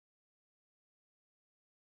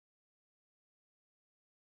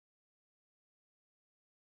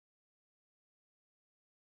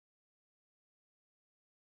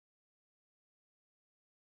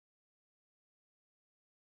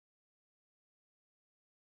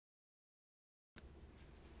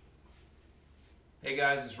Hey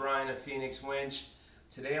guys, it's Ryan of Phoenix Winch.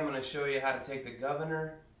 Today I'm going to show you how to take the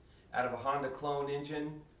governor out of a Honda clone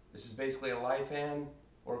engine. This is basically a Lifan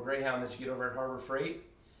or a Greyhound that you get over at Harbor Freight.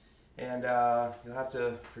 And you'll have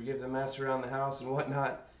to forgive the mess around the house and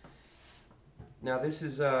whatnot. Now this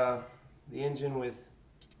is the engine with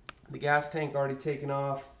the gas tank already taken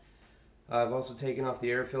off. I've also taken off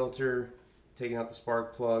the air filter, taken out the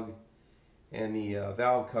spark plug, and the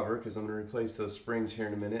valve cover because I'm going to replace those springs here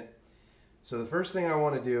in a minute. So the first thing I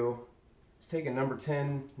want to do is take a number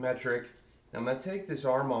 10 metric. Now I'm going to take this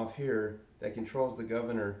arm off here that controls the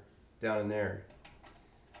governor down in there.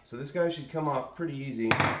 So this guy should come off pretty easy,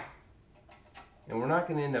 and we're not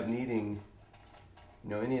going to end up needing,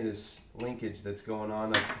 any of this linkage that's going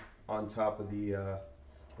on up on top of the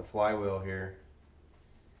flywheel here.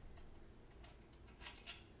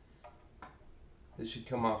 This should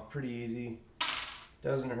come off pretty easy.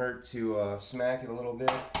 Doesn't hurt to smack it a little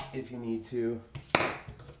bit if you need to,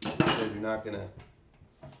 because you're not gonna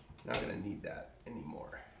need that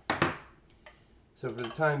anymore. So for the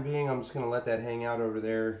time being, I'm just gonna let that hang out over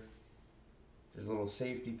there. There's a little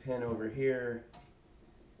safety pin over here.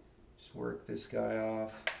 Just work this guy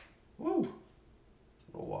off. Woo!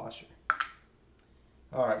 Little washer.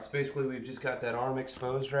 Alright, so basically we've just got that arm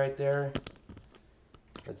exposed right there.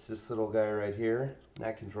 That's this little guy right here.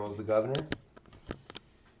 That controls the governor.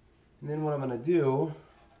 And then what I'm going to do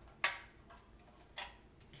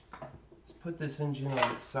is put this engine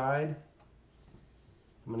on its side.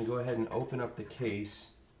 I'm going to go ahead and open up the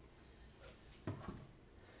case.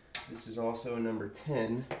 This is also a number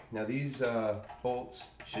 10. Now these bolts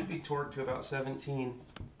should be torqued to about 17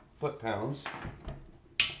 foot-pounds.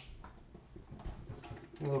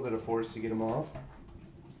 A little bit of force to get them off.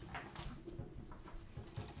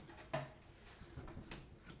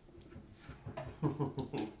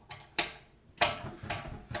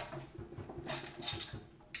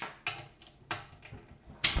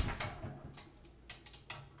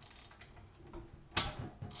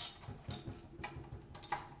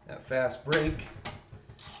 That fast brake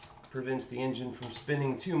prevents the engine from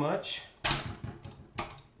spinning too much.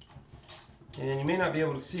 And you may not be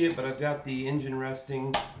able to see it, but I've got the engine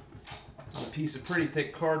resting on a piece of pretty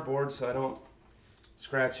thick cardboard so I don't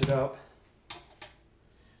scratch it up.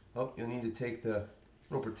 Oh, you'll need to take the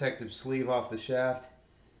little protective sleeve off the shaft.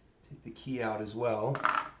 Take the key out as well.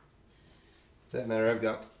 For that matter, I've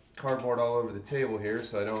got cardboard all over the table here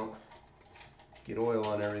so I don't get oil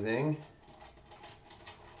on everything.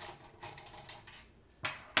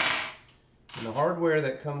 And the hardware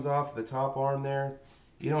that comes off the top arm there,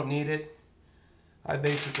 you don't need it. I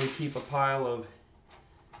basically keep a pile of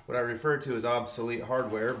what I refer to as obsolete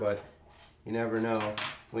hardware, but you never know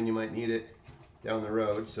when you might need it down the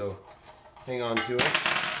road, so hang on to it.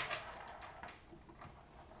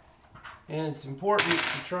 And it's important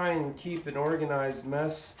to try and keep an organized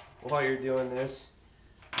mess while you're doing this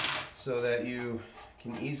so that you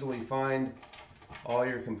can easily find all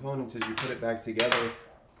your components as you put it back together.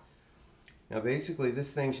 Now basically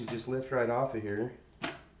this thing should just lift right off of here,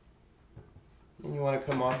 and you want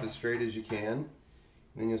to come off as straight as you can. And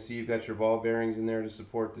then you'll see you've got your ball bearings in there to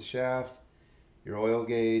support the shaft, your oil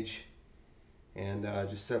gauge, and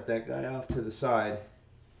just set that guy off to the side.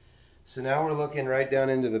 So now we're looking right down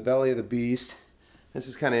into the belly of the beast. This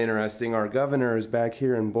is kind of interesting. Our governor is back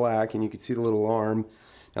here in black, and you can see the little arm.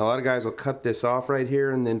 Now a lot of guys will cut this off right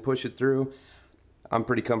here and then push it through. I'm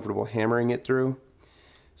pretty comfortable hammering it through.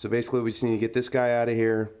 So basically we just need to get this guy out of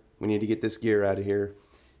here. We need to get this gear out of here.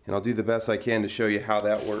 And I'll do the best I can to show you how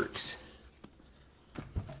that works.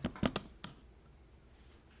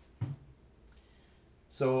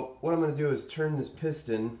 So what I'm going to do is turn this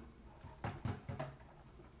piston,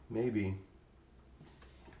 maybe,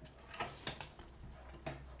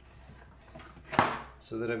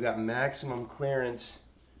 so that I've got maximum clearance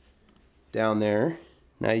down there.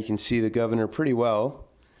 Now you can see the governor pretty well.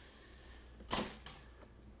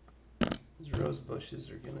 These rose bushes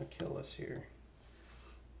are going to kill us here.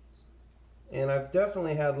 And I've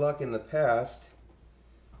definitely had luck in the past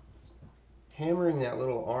hammering that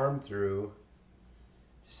little arm through,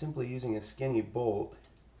 just simply using a skinny bolt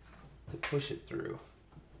to push it through.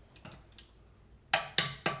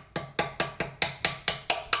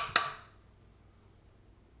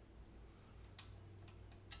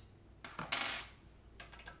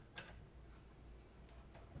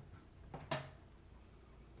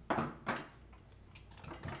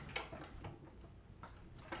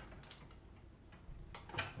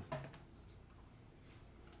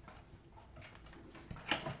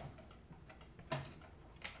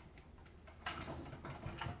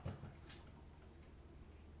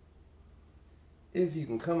 if you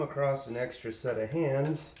can come across an extra set of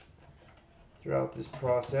hands throughout this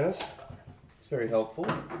process, it's very helpful.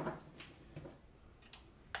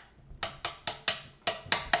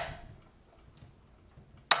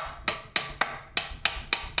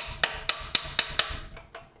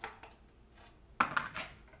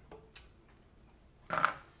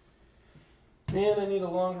 And I need a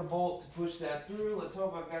longer bolt to push that through. Let's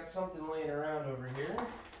hope I've got something laying around over here.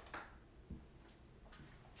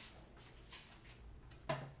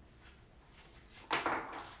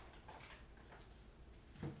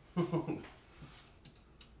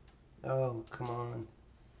 Oh, come on.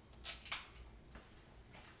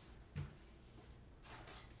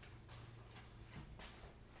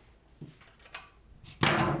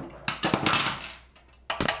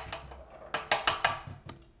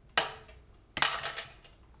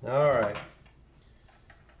 Alright.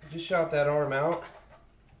 Just shot that arm out.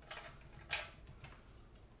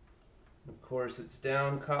 Of course, it's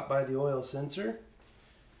down, caught by the oil sensor.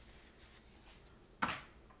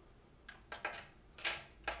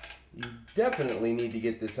 You definitely need to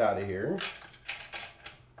get this out of here,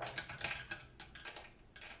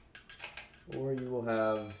 or you will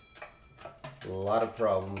have a lot of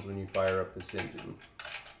problems when you fire up this engine.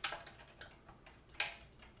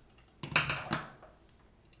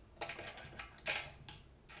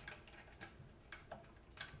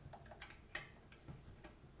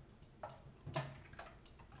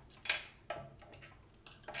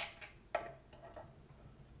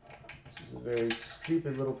 This is a very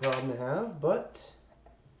stupid little problem to have, but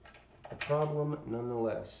a problem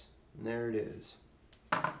nonetheless. And there it is.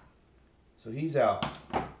 So he's out.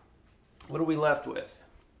 What are we left with?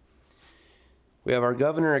 We have our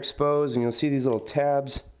governor exposed, and you'll see these little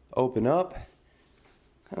tabs open up,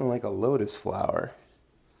 kind of like a lotus flower.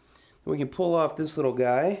 We can pull off this little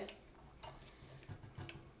guy.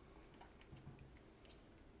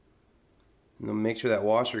 And then make sure that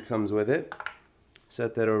washer comes with it.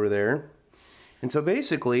 Set that over there. And so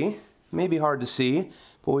basically, it may be hard to see,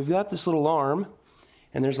 but we've got this little arm,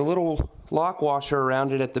 and there's a little lock washer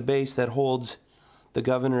around it at the base that holds the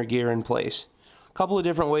governor gear in place. A couple of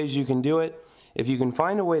different ways you can do it. If you can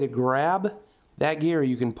find a way to grab that gear,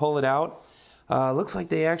 you can pull it out. Looks like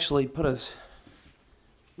they actually put a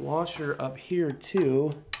washer up here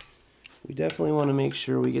too. We definitely want to make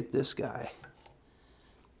sure we get this guy.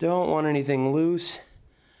 Don't want anything loose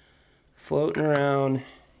floating around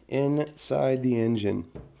inside the engine.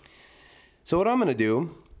 So what I'm going to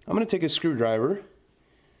do, I'm going to take a screwdriver,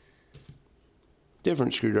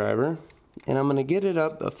 different screwdriver, and I'm going to get it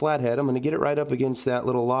up, a flathead, I'm going to get it right up against that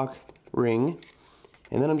little lock ring,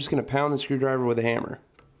 and then I'm just going to pound the screwdriver with a hammer.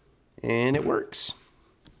 And it works.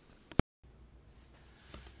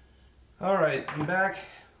 Alright, I'm back.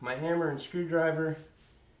 My hammer and screwdriver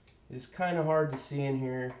is kind of hard to see in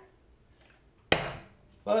here,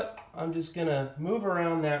 but I'm just going to move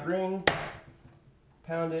around that ring,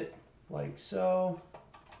 pound it like so,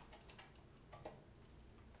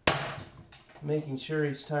 making sure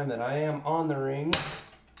each time that I am on the ring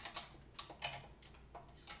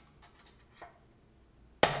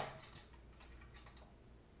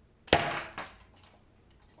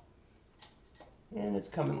and it's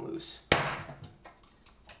coming loose.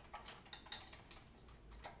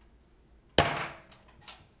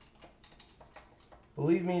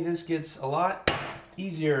 Believe me, this gets a lot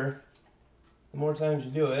easier the more times you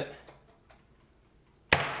do it.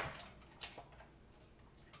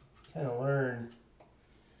 Kind of learn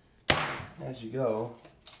as you go.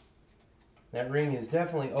 That ring is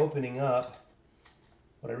definitely opening up.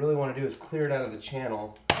 What I really want to do is clear it out of the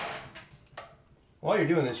channel. While you're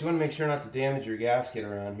doing this, you want to make sure not to damage your gasket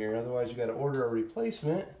around here, otherwise you got to order a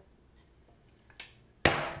replacement.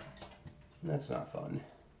 And that's not fun.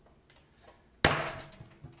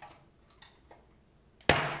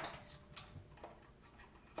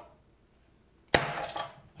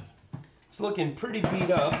 It's looking pretty beat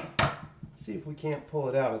up. Let's see if we can't pull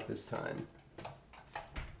it out at this time.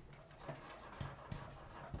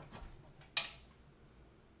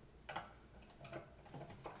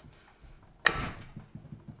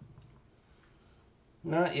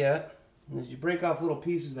 Not yet. And as you break off little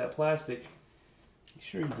pieces of that plastic, make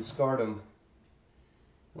sure you discard them.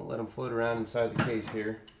 Don't let them float around inside the case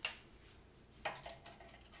here.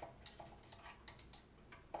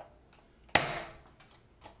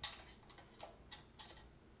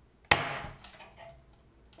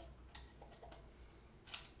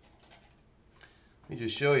 Let me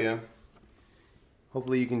just show you.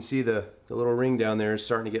 Hopefully you can see the little ring down there is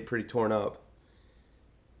starting to get pretty torn up.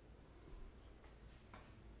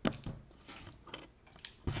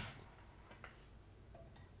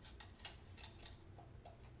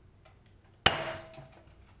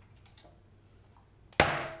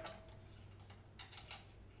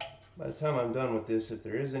 By the time I'm done with this, if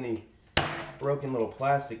there is any broken little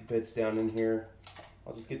plastic bits down in here,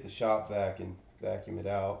 I'll just get the shop vac and vacuum it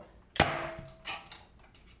out.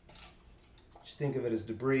 Just think of it as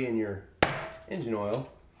debris in your engine oil.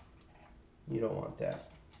 You don't want that.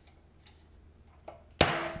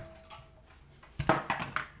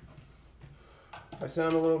 I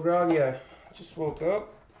sound a little groggy. I just woke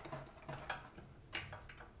up.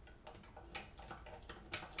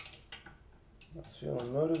 I was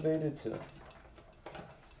feeling motivated to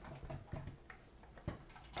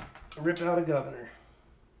rip out a governor.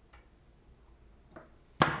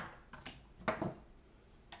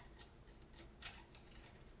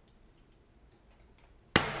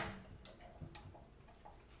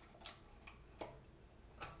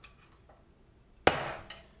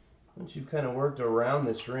 Once you've kind of worked around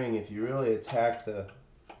this ring, if you really attack the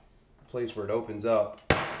place where it opens up,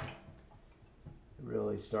 it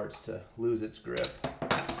really starts to lose its grip.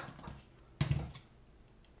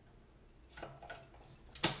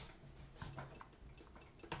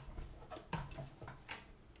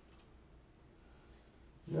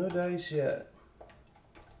 No dice yet.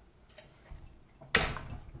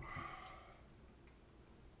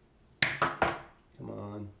 Come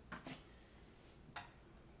on.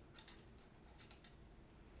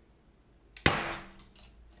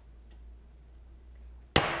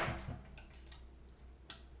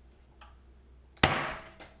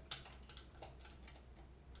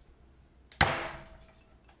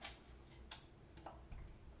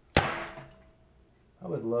 I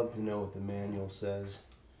would love to know what the manual says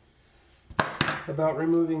about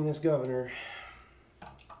removing this governor.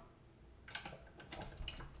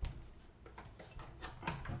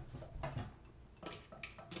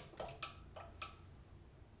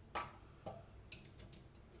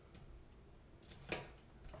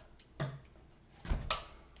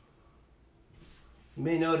 You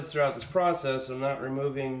may notice throughout this process I'm not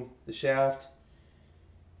removing the shaft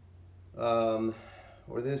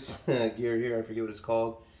or this gear here, I forget what it's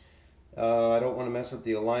called. I don't want to mess up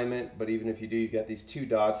the alignment, but even if you do, you've got these two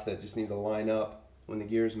dots that just need to line up when the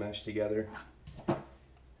gears mesh together. Is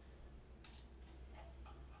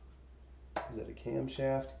that a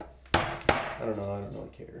camshaft? I don't really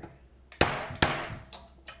care.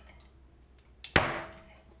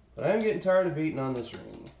 But I am getting tired of beating on this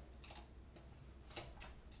ring.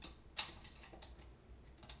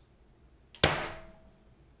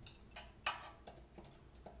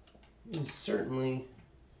 It is certainly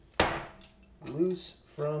loose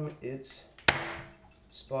from its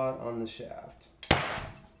spot on the shaft.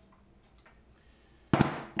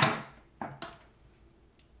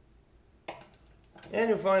 And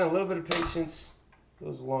you'll find a little bit of patience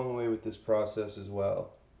goes a long way with this process as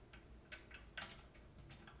well.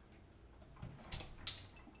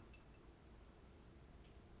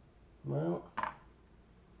 Well,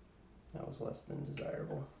 that was less than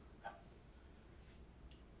desirable.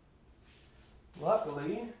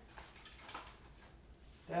 Luckily,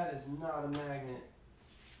 that is not a magnet.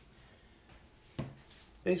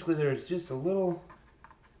 Basically, there's just a little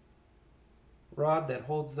rod that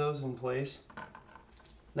holds those in place.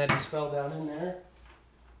 That just fell down in there.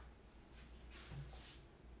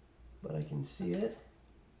 But I can see it.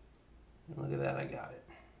 And look at that, I got it.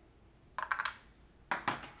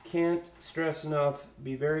 Can't stress enough,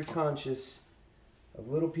 be very conscious of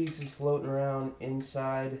little pieces floating around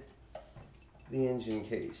inside the engine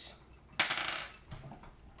case.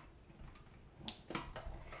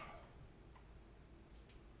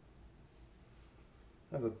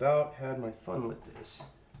 I've about had my fun with this,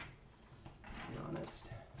 to be honest.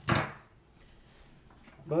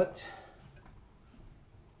 But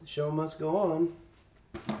the show must go on.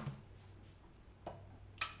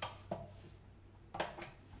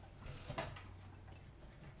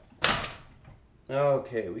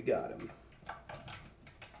 Okay, we got him.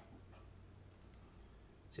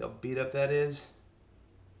 See how beat up that is?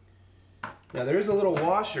 Now there is a little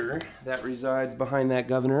washer that resides behind that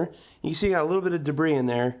governor. You can see I got a little bit of debris in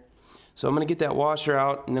there. So I'm going to get that washer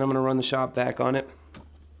out and then I'm going to run the shop vac on it.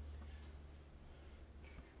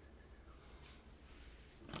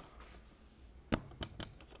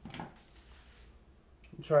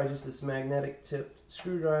 Try just this magnetic tipped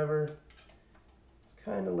screwdriver. It's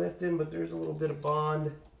kind of lifting, but there's a little bit of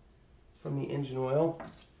bond from the engine oil.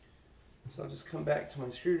 So I'll just come back to my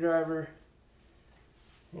screwdriver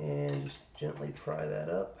and just gently pry that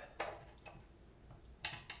up.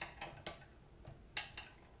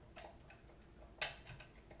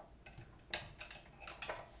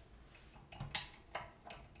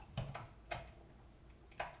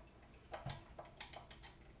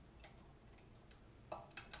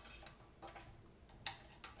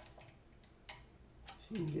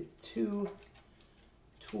 You can get two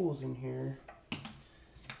tools in here.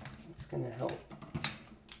 It's going to help.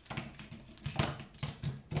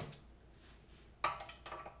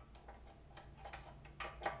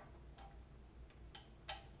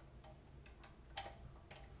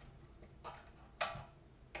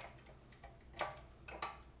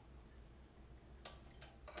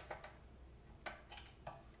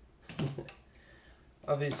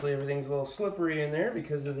 Obviously everything's a little slippery in there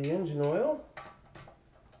because of the engine oil.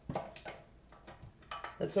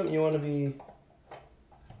 That's something you want to be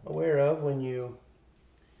aware of when you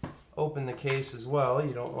open the case as well.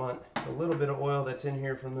 You don't want a little bit of oil that's in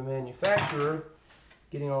here from the manufacturer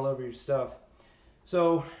getting all over your stuff.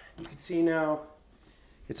 So you can see now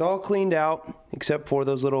it's all cleaned out except for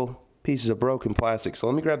those little pieces of broken plastic. So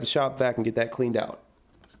let me grab the shop vac and get that cleaned out.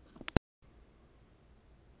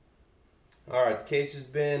 Alright, the case has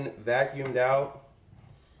been vacuumed out,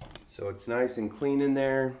 so it's nice and clean in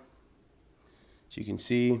there, as you can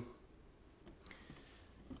see.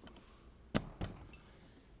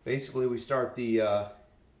 Basically we start the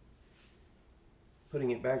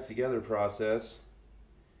putting it back together process,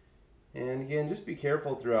 and again, just be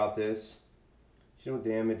careful throughout this so you don't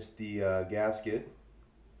damage the gasket.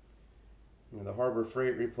 You know, the Harbor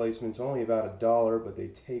Freight replacement's only about $1, but they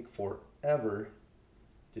take forever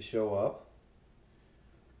to show up.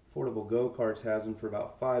 Affordable Go-Karts has them for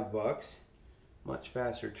about $5. Much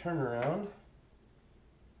faster turnaround.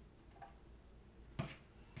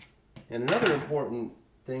 And another important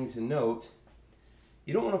thing to note,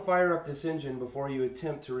 you don't want to fire up this engine before you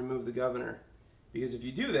attempt to remove the governor, because if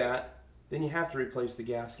you do that, then you have to replace the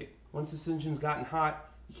gasket. Once this engine's gotten hot,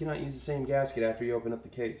 you cannot use the same gasket after you open up the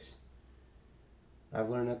case. I've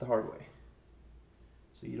learned that the hard way,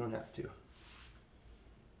 so you don't have to.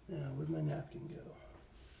 Now, where'd my napkin go?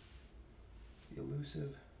 The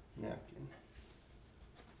elusive napkin.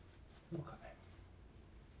 Okay.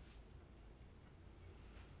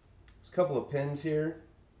 There's a couple of pins here,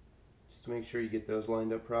 just to make sure you get those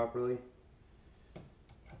lined up properly.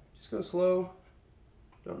 Just go slow.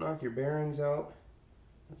 Don't knock your bearings out.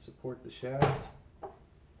 Let's support the shaft.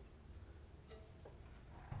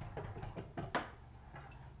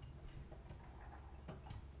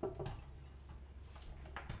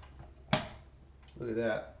 Look at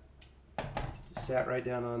that. Just sat right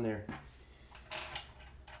down on there.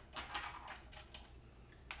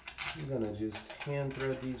 I'm gonna just hand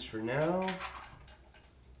thread these for now.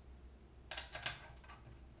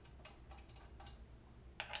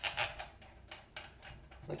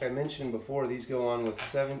 Like I mentioned before, these go on with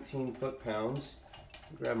 17 foot-pounds.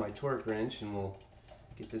 Grab my torque wrench and we'll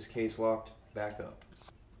get this case locked back up.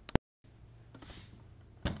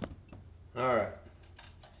 Alright,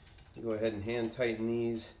 go ahead and hand tighten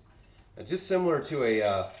these. Now, just similar to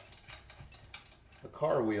a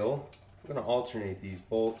car wheel, we're going to alternate these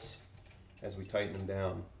bolts as we tighten them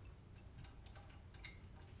down.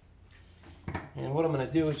 And what I'm going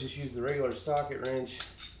to do is just use the regular socket wrench.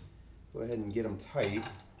 Go ahead and get them tight.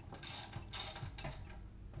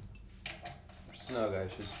 Or snug, I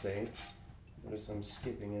should say. Notice I'm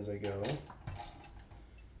skipping as I go.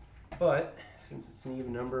 But since it's an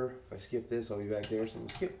even number, if I skip this, I'll be back there. So I'm going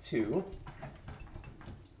to skip 2.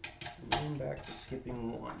 And then back to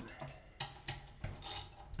skipping 1.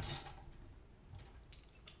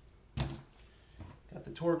 Got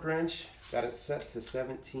the torque wrench. Got it set to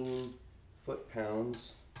 17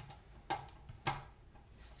 foot-pounds. You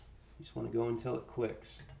just want to go until it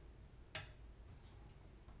clicks.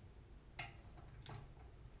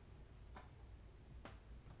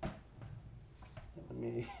 That one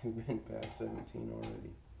may have been past 17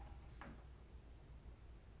 already.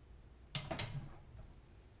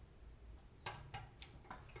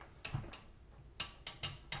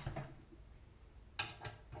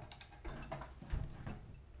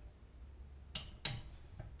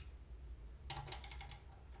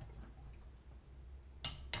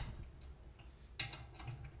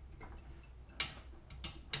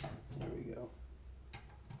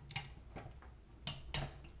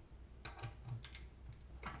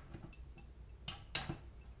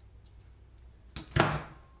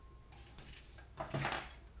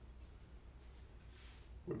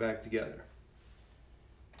 We're back together.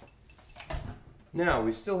 Now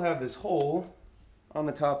we still have this hole on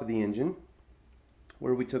the top of the engine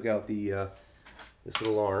where we took out the this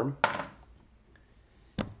little arm.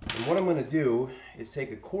 And what I'm going to do is take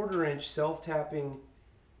a 1/4 inch self-tapping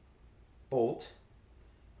bolt,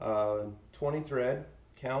 20 thread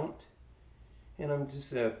count, and I'm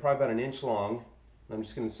just probably about 1 inch long. I'm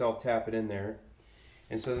just going to self-tap it in there.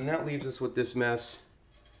 And so then that leaves us with this mess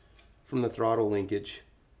from the throttle linkage.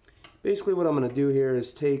 Basically what I'm going to do here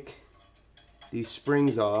is take these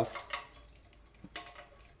springs off.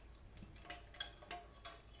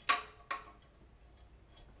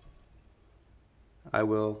 I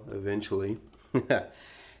will eventually.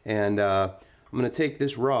 And I'm going to take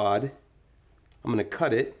this rod, I'm going to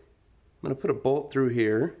cut it, I'm going to put a bolt through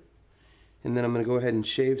here, and then I'm going to go ahead and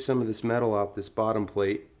shave some of this metal off this bottom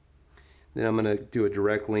plate. Then I'm going to do a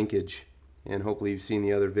direct linkage, and hopefully you've seen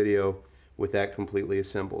the other video with that completely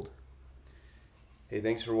assembled. Hey,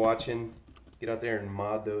 thanks for watching. Get out there and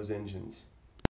mod those engines.